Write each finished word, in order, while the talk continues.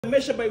The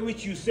measure by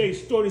which you say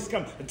stories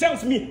come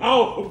tells me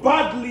how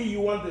badly you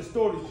want the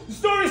story.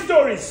 Stories.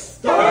 Stories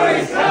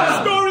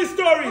come. Stories.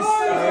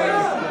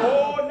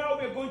 Oh, now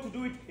we're going to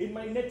do it in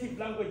my native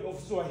language of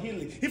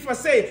Swahili. If I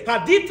say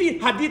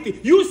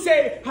hadithi, you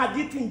say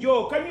hadithi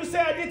njo. Can you say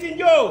hadithi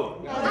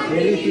njo?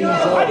 Hadithi.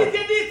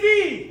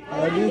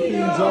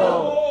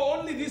 Oh,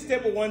 only this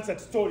table wants that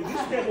story.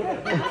 This table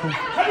doesn't.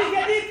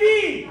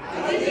 Hadithi.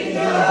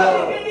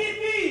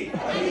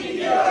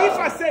 If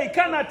I say,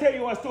 can I tell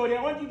you a story?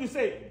 I want you to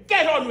say,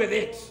 get on with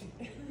it.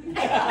 Can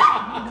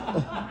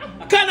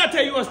I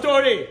tell you a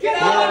story?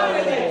 Get on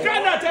with it.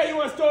 Can I tell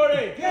you a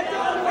story?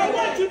 I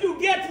want you to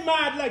get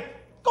mad, like,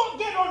 go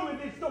get on with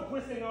it. Stop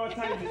wasting our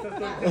time, Mr.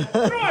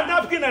 Story. Throw a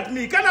napkin at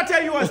me. Can I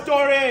tell you a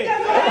story?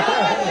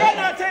 Can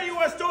I tell you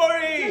a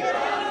story?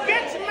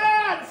 Get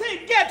mad.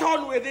 Say, get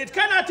on with it.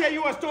 Can I tell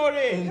you a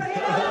story? Throw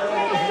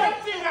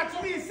something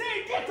at me.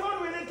 Say, get on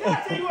with it. Can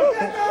I tell you a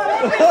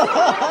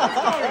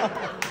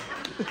story?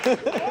 Only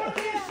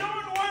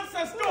someone wants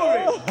a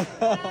story.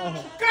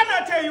 Can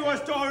I tell you a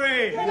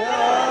story?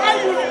 Are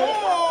you ready?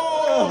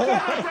 Oh,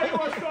 can I tell you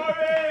a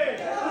story?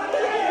 Are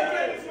you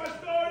ready for a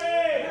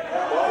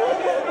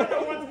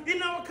story? In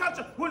our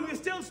culture, when we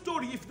tell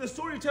story, if the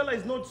storyteller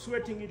is not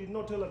sweating, he did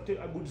not tell a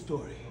good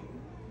story.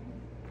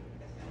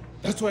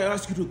 That's why I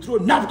ask you to throw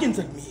napkins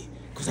at me,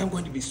 because I'm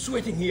going to be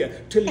sweating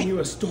here telling you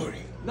a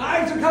story.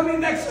 Knives are coming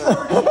next.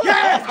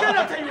 Yes, can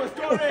I tell you a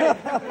story?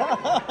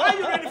 Are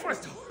you ready for a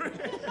story?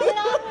 Get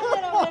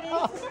on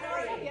with it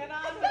already. Get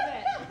on with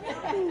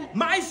it.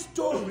 My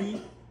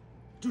story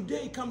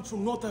today comes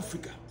from North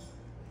Africa.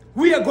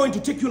 We are going to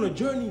take you on a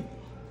journey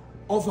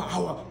of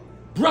our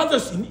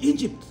brothers in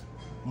Egypt,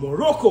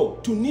 Morocco,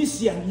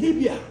 Tunisia, and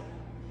Libya.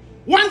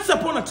 Once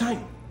upon a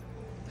time,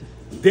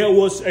 there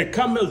was a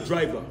camel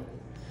driver.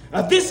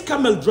 This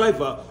camel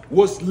driver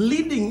was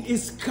leading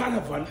his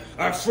caravan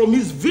from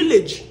his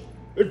village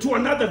to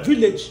another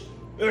village,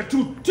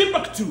 to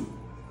Timbuktu,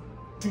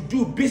 to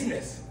do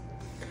business.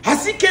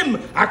 As he came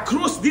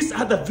across this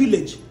other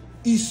village,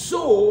 he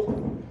saw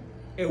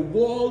a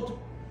walled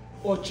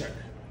orchard.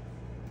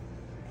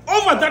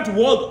 Over that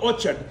walled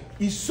orchard,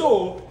 he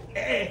saw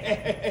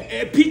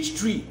a peach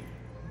tree.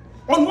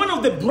 On one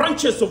of the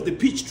branches of the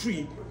peach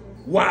tree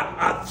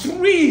were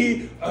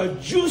three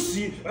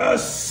juicy,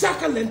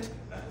 succulent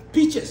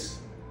peaches.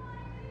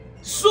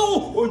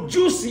 So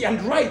juicy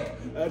and ripe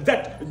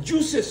that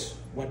juices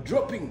were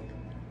dropping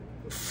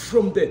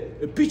from the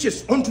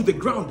peaches onto the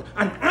ground,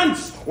 and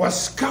ants were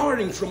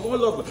scouring from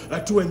all over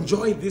to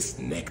enjoy this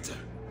nectar.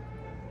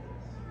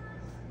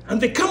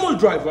 And the camel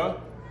driver,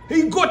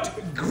 he got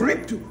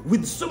gripped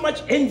with so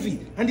much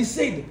envy, and he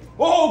said,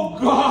 "Oh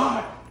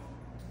God,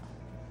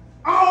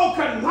 how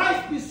can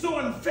life be so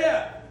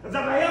unfair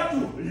that I have to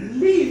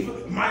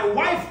leave my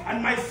wife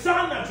and my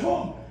son at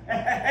home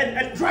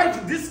and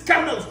drive these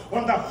camels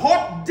on the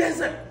hot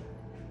desert,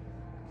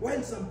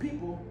 while some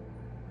people,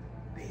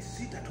 they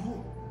sit at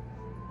home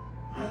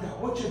under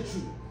orchard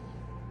tree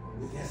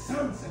with their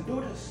sons and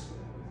daughters."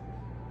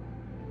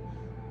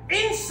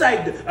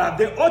 Inside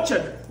the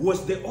orchard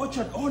was the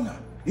orchard owner.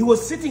 He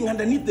was sitting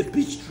underneath the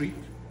peach tree,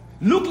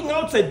 looking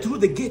outside through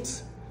the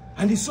gates,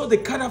 and he saw the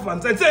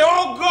caravans and said,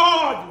 "Oh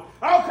God,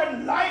 how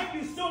can life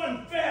be so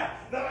unfair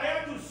that I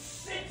have to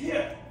sit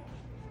here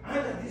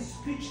under this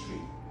peach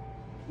tree,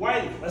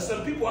 while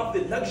some people have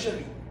the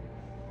luxury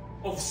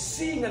of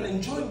seeing and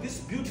enjoying this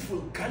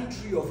beautiful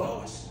country of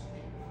ours?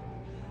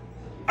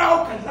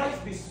 How can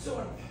life be so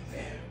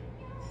unfair?"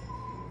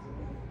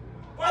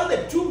 While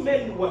the two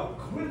men were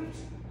gripped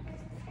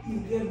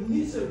in their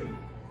misery,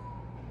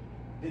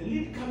 the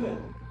lead camel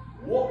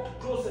walked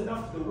close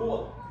enough to the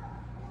wall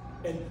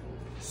and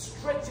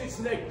stretched its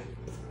leg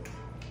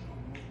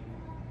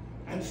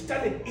and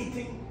started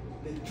eating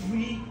the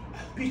three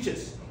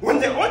peaches. When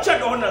the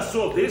orchard owner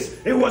saw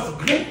this, he was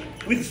gripped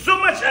with so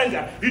much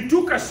anger. He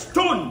took a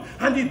stone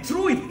and he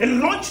threw it and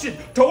launched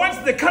it towards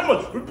the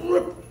camel,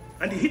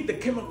 and he hit the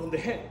camel on the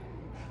head,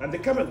 and the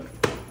camel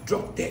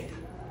dropped dead.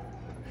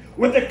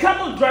 When the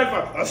camel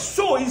driver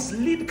saw his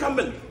lead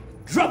camel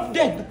drop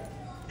dead,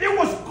 he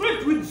was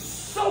gripped with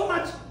so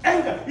much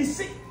anger. He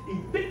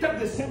picked up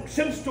the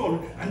same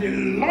stone and he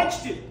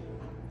launched it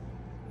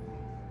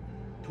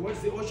towards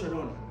the orchard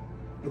owner.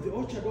 But the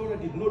orchard owner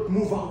did not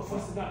move out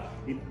fast enough.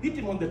 It hit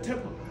him on the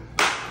temple.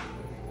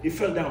 He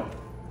fell down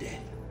dead.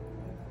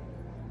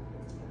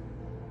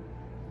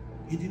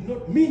 He did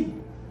not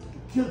mean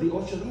to kill the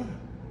orchard owner.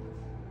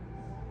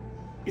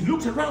 He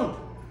looked around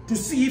to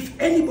see if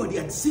anybody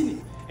had seen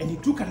him, and he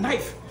took a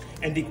knife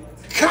and he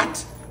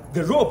cut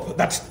the rope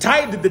that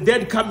tied the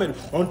dead camel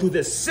onto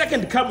the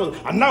second camel,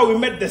 and now we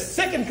made the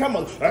second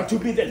camel to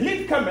be the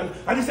lead camel,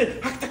 and he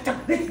said,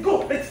 "Let's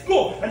go, let's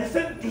go," and he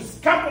started to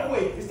scamper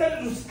away. He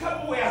started to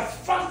scamper away as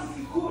fast as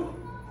he could.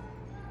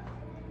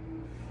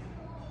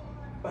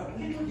 But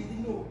little did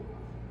he know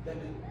that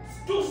the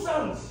two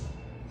sons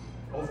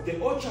of the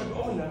orchard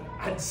owner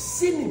had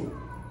seen him,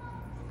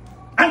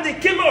 and they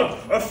came out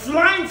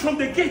flying from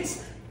the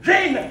gates,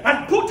 rain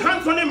and put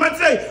hands on him and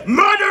say,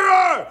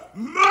 murderer,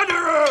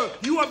 murderer,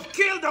 you have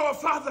killed our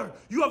father.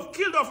 You have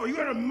killed our father. You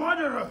are a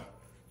murderer.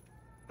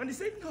 And he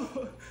said,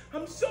 no,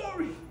 I'm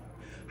sorry.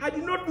 I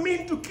did not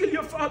mean to kill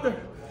your father.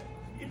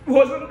 It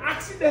was an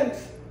accident.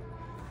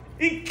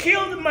 He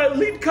killed my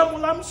lead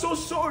camel. I'm so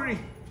sorry.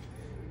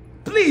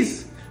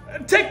 Please,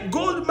 take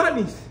gold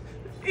money.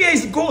 Here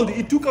is gold.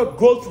 He took out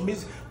gold from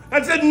his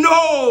and said,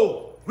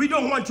 no, we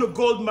don't want your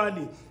gold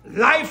money.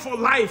 Life for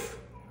life,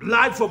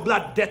 blood for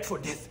blood, death for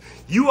death.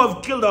 You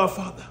have killed our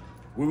father.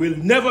 We will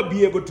never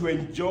be able to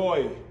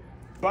enjoy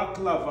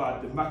baklava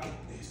at the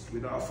marketplace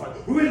with our father.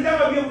 We will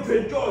never be able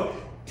to enjoy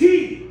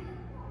tea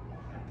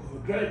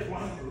and great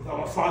wine with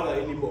our father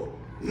anymore.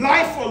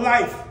 Life for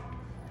life,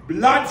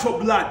 blood for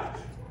blood,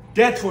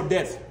 death for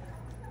death.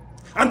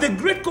 And the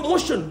great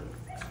commotion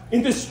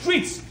in the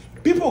streets,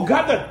 people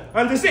gathered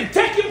and they said,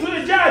 take him to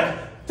the judge,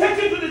 take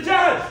him to the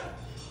judge.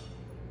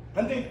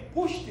 And they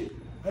pushed him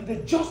and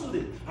they jostled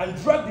him and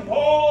dragged him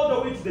all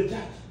the way to the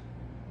judge.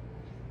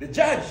 The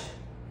judge,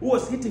 who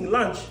was eating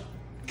lunch,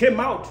 came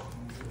out.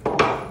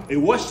 He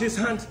washed his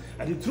hands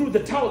and he threw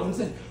the towel and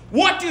said,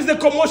 what is the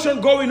commotion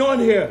going on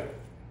here?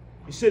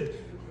 He said,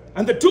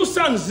 and the two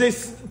sons of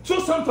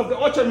the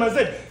orchardman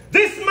said,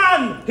 this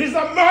man, he's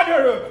a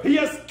murderer. He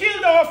has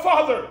killed our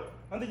father.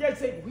 And the judge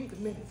said, wait a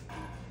minute.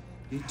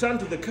 He turned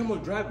to the camel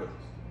driver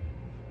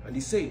and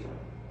he said,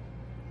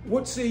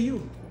 what say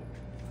you?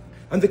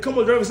 And the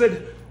camel driver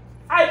said,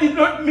 I did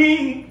not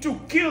mean to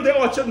kill the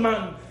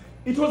orchardman.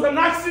 It was an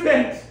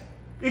accident.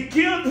 He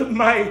killed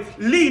my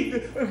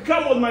lead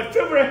camel, my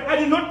favorite. I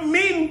did not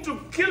mean to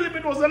kill him.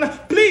 It was an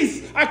accident.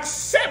 Please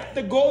accept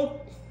the gold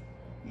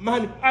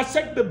money.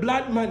 Accept the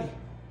blood money.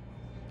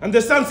 And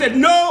the son said,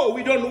 no,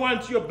 we don't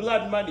want your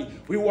blood money.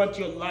 We want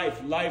your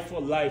life. Life for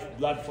life,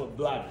 blood for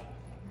blood,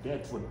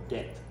 death for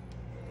death.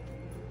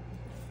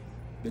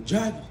 The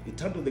judge, he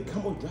turned to the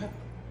camel driver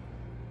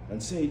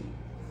and said,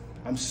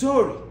 I'm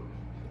sorry.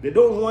 They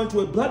don't want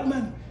your blood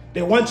money.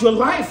 They want your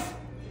life.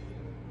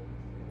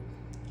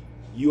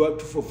 You have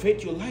to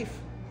forfeit your life.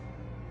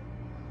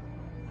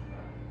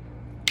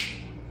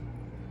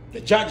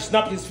 The judge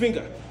snapped his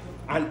finger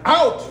and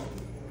out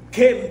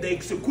came the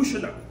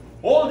executioner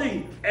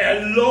holding a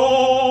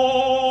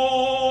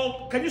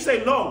long, can you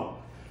say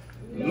long?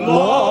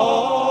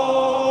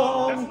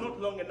 Long. That's not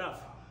long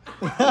enough.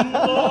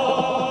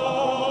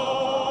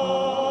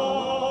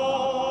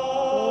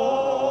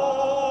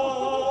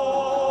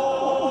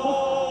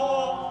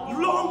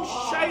 Long,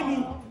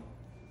 shiny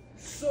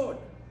sword,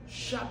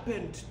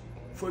 sharpened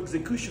for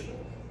execution,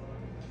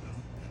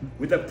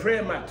 with a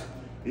prayer mat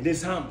in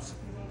his hands.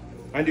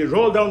 And he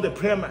rolled down the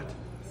prayer mat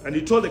and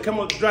he told the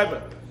camel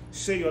driver,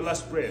 say your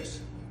last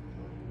prayers.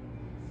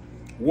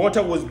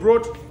 Water was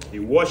brought. He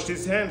washed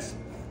his hands,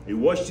 he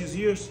washed his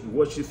ears, he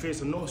washed his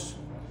face and nose,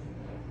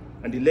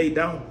 and he lay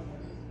down.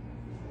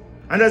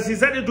 And as he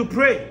started to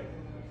pray,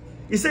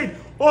 he said,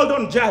 hold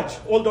on, judge,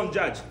 hold on,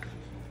 judge.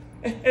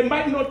 Am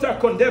I not a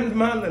condemned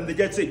man? And the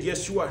judge said,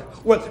 yes, you are.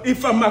 Well,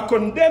 if I'm a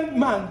condemned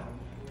man,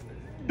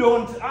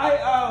 don't I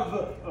have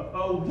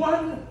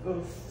one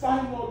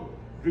final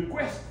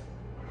request?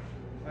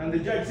 And the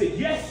judge said,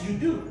 yes, you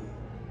do.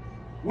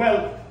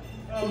 Well,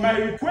 my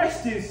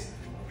request is,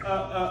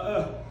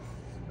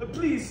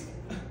 please,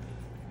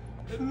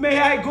 may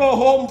I go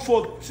home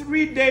for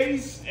 3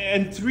 days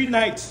and 3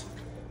 nights?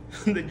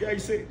 And the judge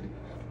said,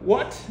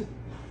 what?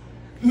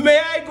 May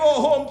I go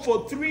home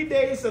for 3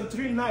 days and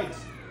 3 nights?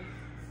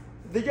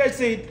 The judge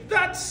said,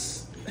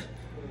 that's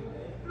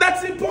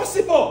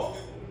impossible.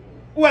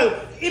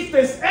 Well, if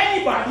there's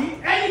anybody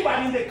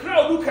in the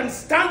crowd who can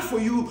stand for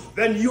you,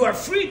 then you are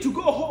free to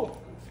go home.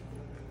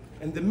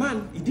 And the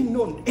man, he didn't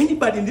know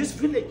anybody in this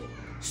village.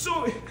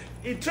 So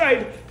he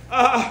tried,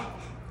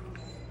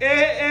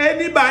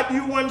 anybody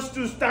who wants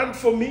to stand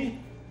for me,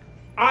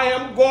 I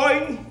am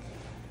going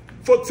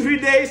for 3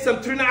 days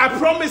and 3 nights. I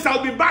promise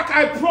I'll be back.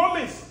 I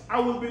promise I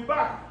will be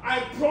back. I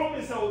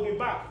promise I will be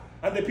back.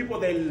 And the people,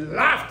 they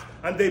laughed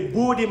and they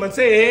booed him and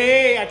said,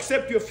 hey,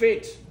 accept your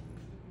fate.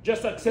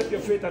 Just accept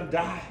your fate and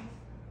die.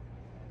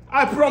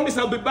 I promise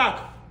I'll be back.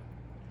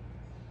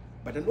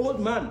 But an old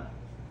man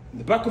in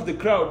the back of the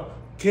crowd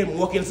came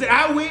walking and said,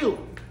 I will.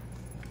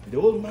 The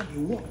old man, he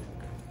walked.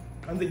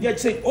 And the judge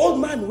said,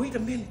 old man, wait a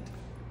minute.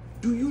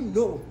 Do you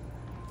know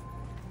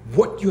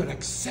what you are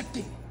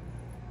accepting?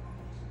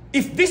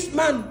 If this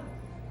man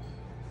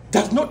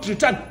does not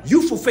return,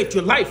 you forfeit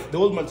your life. The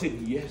old man said,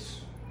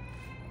 yes,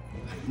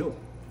 I know.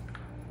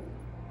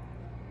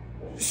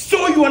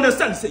 So you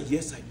understand? He said,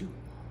 yes, I do.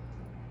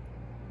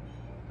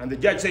 And the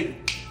judge said,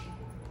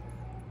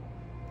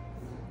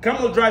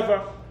 camel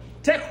driver,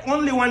 take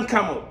only one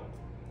camel.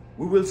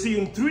 We will see you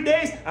in 3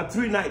 days and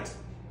 3 nights.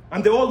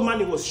 And the old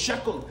man was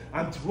shackled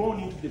and thrown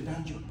into the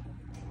dungeon.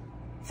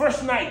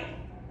 First night,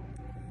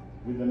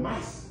 with the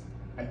mice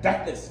and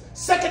darkness.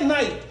 Second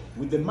night,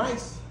 with the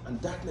mice and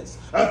darkness.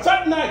 And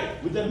third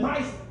night, with the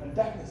mice and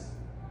darkness.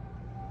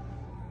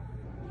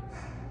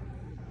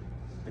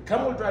 The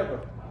camel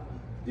driver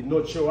did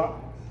not show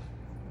up.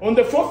 On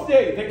the 4th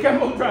day, the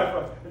camel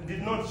driver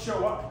did not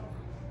show up.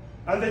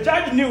 And the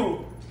judge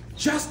knew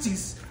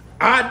justice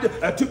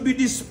had to be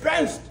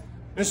dispensed.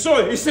 And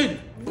so he said,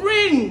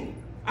 bring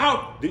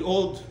out the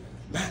old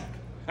man.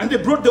 And they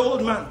brought the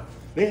old man,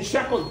 then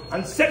shackled,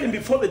 and set him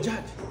before the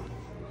judge.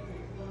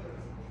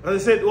 And they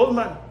said, old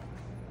man,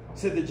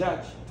 said the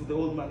judge to the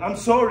old man, I'm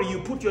sorry, you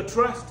put your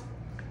trust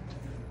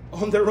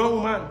on the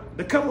wrong man.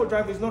 The camel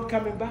driver is not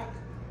coming back.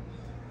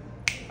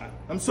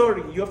 I'm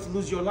sorry, you have to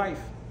lose your life.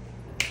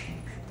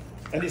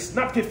 And he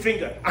snapped his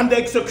finger, and the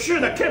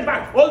executioner came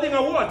back holding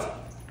a what?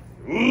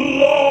 Law.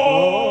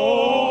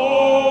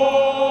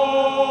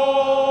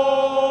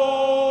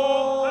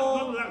 That's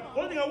not that.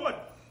 Holding a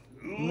what?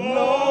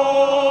 Law.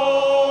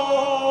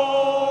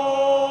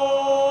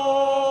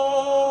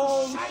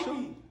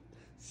 Shiny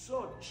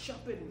sword,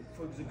 sharpened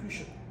for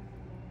execution,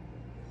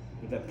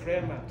 with a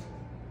prayer mat.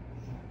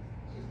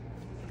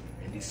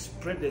 And he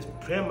spread this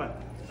prayer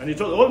mat, and he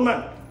told the old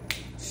man,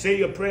 say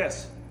your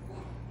prayers.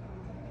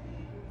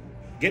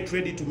 Get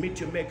ready to meet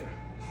your maker.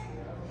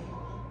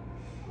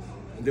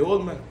 And the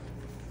old man,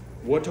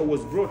 water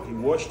was brought. He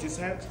washed his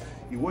hands,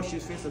 he washed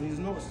his face and his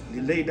nose.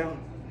 He lay down.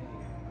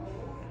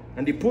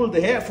 And he pulled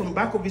the hair from the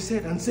back of his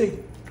head and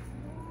said,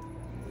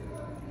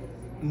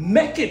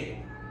 make it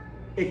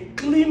a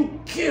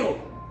clean kill.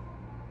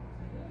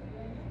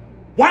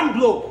 One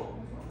blow.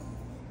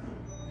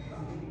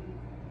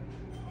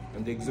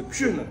 And the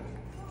executioner,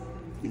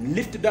 he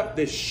lifted up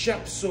the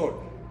sharp sword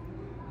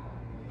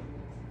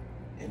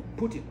and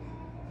put it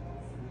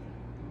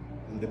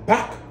on the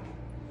back,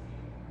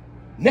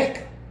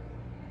 neck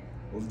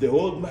of the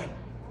old man.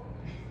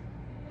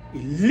 He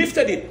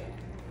lifted it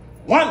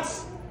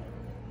once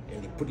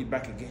and he put it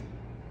back again.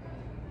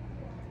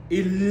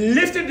 He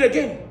lifted it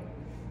again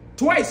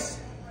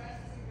twice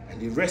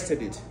and he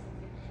rested it.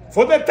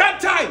 For the third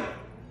time,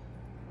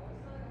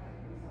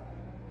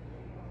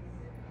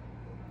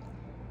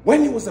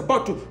 when he was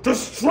about to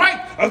strike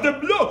at the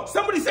blow,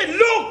 somebody said,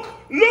 look,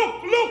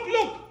 look, look,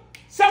 look.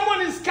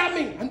 Someone is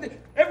coming. And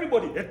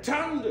everybody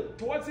turned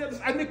towards the others,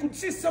 and they could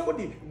see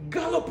somebody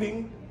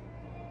galloping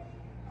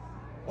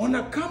on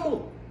a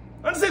camel.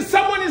 And said,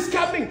 someone is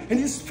coming. And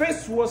his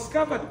face was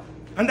covered.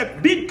 And a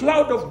big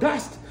cloud of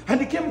dust.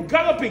 And he came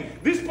galloping.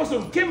 This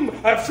person came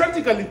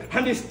frantically,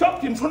 and he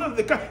stopped in front of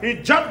the car. He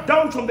jumped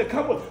down from the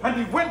camel, and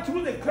he went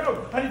through the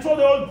crowd. And he told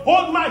the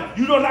old man,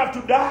 you don't have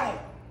to die.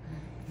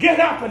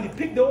 Get up. And he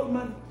picked the old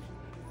man.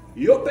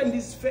 He opened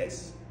his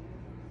face.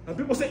 And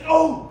people said,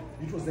 oh,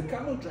 it was the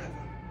camel driver.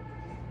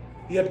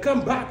 He had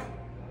come back.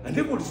 And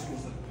everybody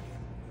was like,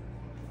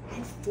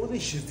 how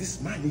foolish is this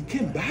man? He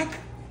came back?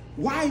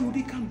 Why would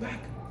he come back?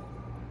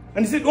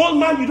 And he said, old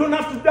man, you don't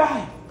have to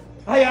die.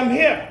 I am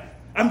here.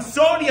 I'm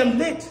sorry I'm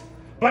late,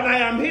 but I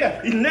am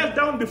here. He knelt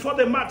down before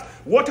the mat.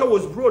 Water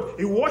was brought.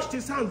 He washed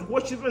his hands,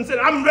 washed his hands, and said,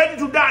 I'm ready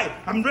to die.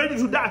 I'm ready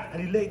to die.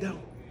 And he lay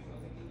down.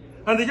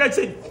 And the judge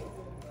said,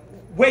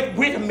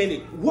 wait a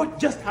minute. What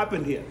just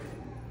happened here?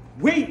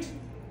 Wait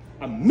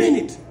a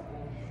minute.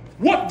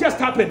 What just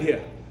happened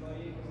here?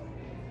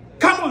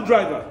 Camel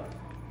driver,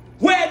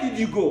 where did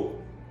you go?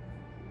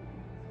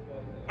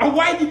 And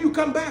why did you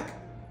come back?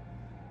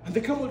 And the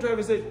camel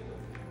driver said,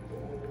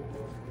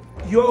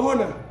 Your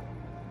Honor,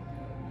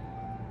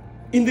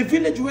 in the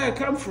village where I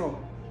come from,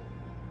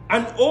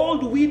 an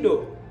old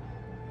widow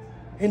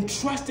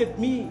entrusted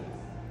me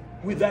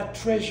with her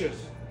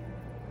treasures.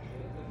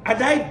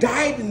 And I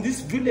died in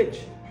this village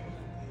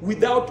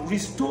without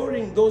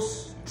restoring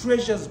those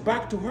treasures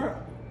back to her.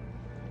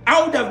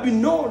 I would have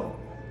been known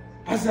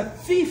as a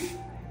thief.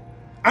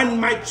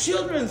 And my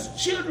children's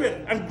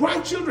children and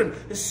grandchildren,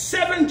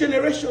 7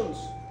 generations,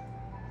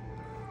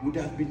 would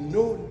have been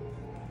known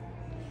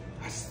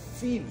as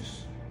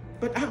thieves.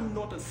 But I'm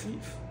not a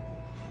thief.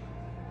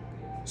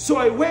 So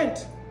I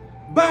went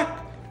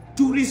back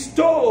to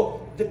restore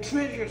the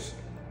treasures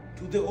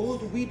to the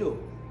old widow.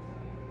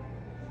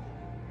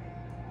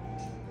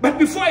 But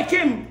before I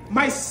came,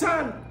 my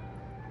son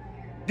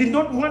did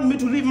not want me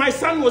to leave. My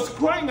son was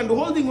crying and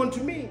holding on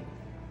to me.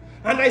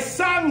 And I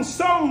sang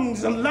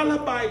songs and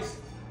lullabies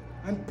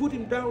and put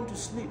him down to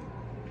sleep.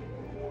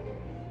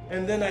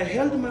 And then I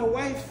held my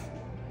wife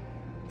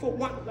for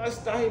one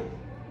last time.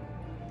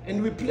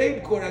 And we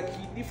played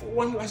Korakidi for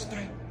one last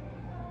time.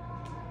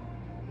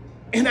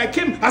 And I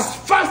came as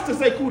fast as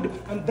I could.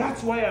 And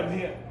that's why I'm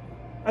here.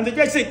 And the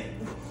judge said,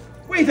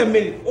 wait a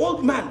minute,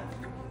 old man.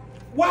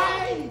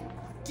 Why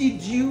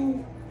did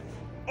you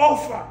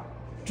offer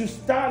to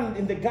stand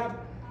in the gap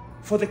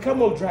for the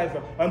camel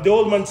driver? And the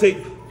old man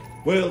said,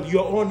 well,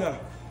 Your Honor,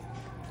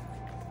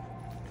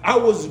 I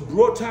was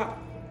brought up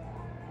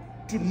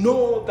to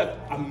know that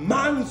a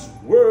man's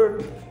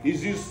word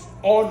is his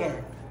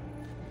honor.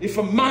 If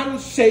a man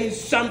says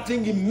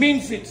something, he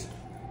means it.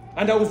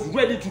 And I was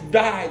ready to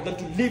die than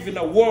to live in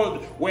a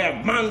world where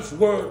a man's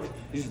word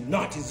is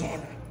not his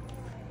honor.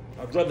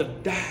 I'd rather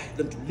die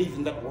than to live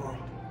in that world.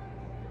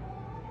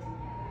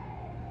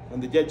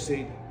 And the judge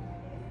said,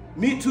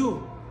 me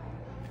too.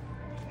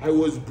 I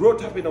was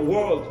brought up in a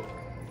world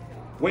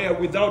where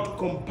without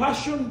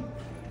compassion,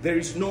 there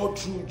is no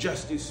true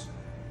justice.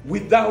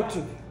 Without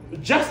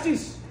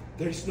justice,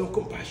 there is no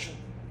compassion.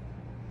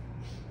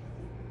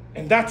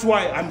 And that's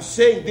why I'm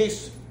saying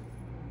this.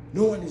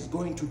 No one is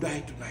going to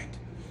die tonight.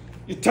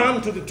 He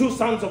turned to the two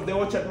sons of the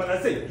orchard man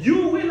and said,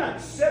 you will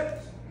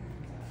accept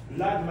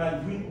blood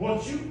man,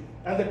 won't you?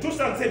 And the two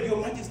sons said, Your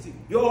Majesty,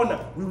 Your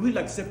Honor, we will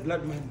accept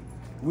blood man.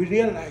 We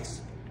realize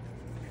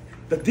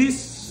that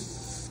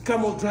this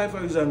camel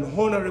driver is an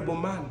honorable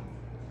man,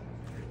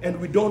 and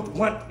we don't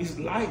want his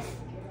life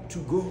to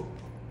go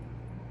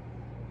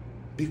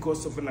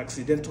because of an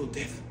accidental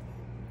death.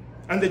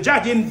 And the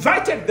judge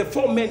invited the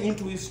four men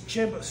into his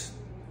chambers,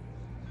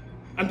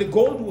 and the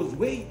gold was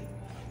weighed,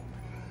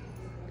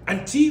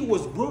 and tea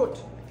was brought,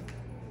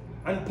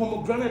 and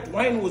pomegranate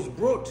wine was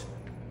brought,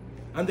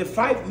 and the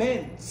five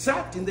men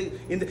sat in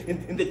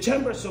the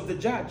chambers of the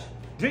judge,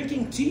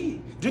 drinking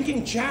tea,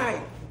 drinking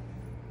chai,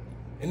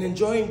 and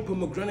enjoying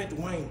pomegranate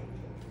wine,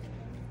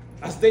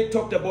 as they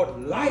talked about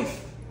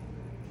life,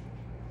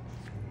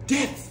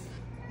 death,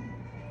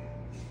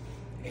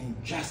 and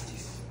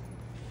justice.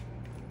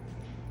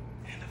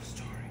 End of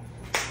story.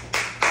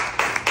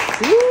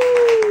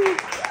 Woo!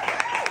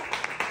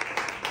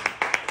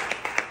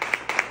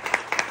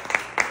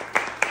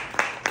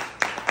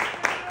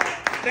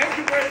 Thank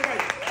you very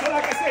much.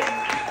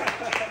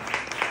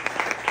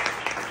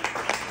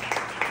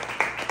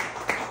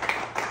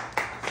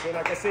 So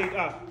like I said,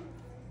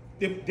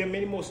 there are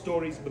many more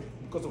stories, but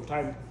because of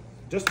time,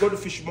 just go to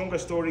Fishmonger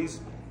Stories,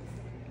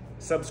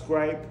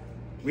 subscribe.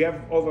 We have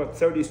over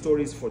 30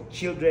 stories for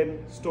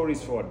children,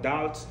 stories for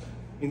adults,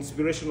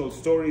 inspirational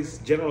stories,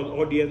 general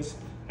audience,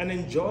 and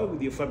enjoy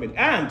with your family.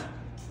 And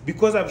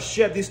because I've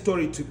shared this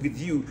story with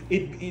you,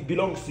 it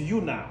belongs to you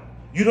now.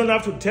 You don't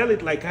have to tell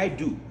it like I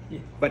do,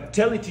 but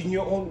tell it in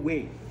your own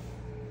way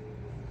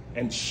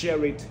and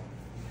share it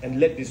and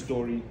let this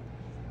story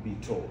be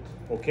told.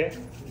 Okay?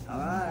 All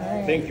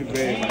right. Thank you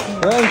very much.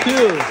 Thank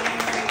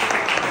you.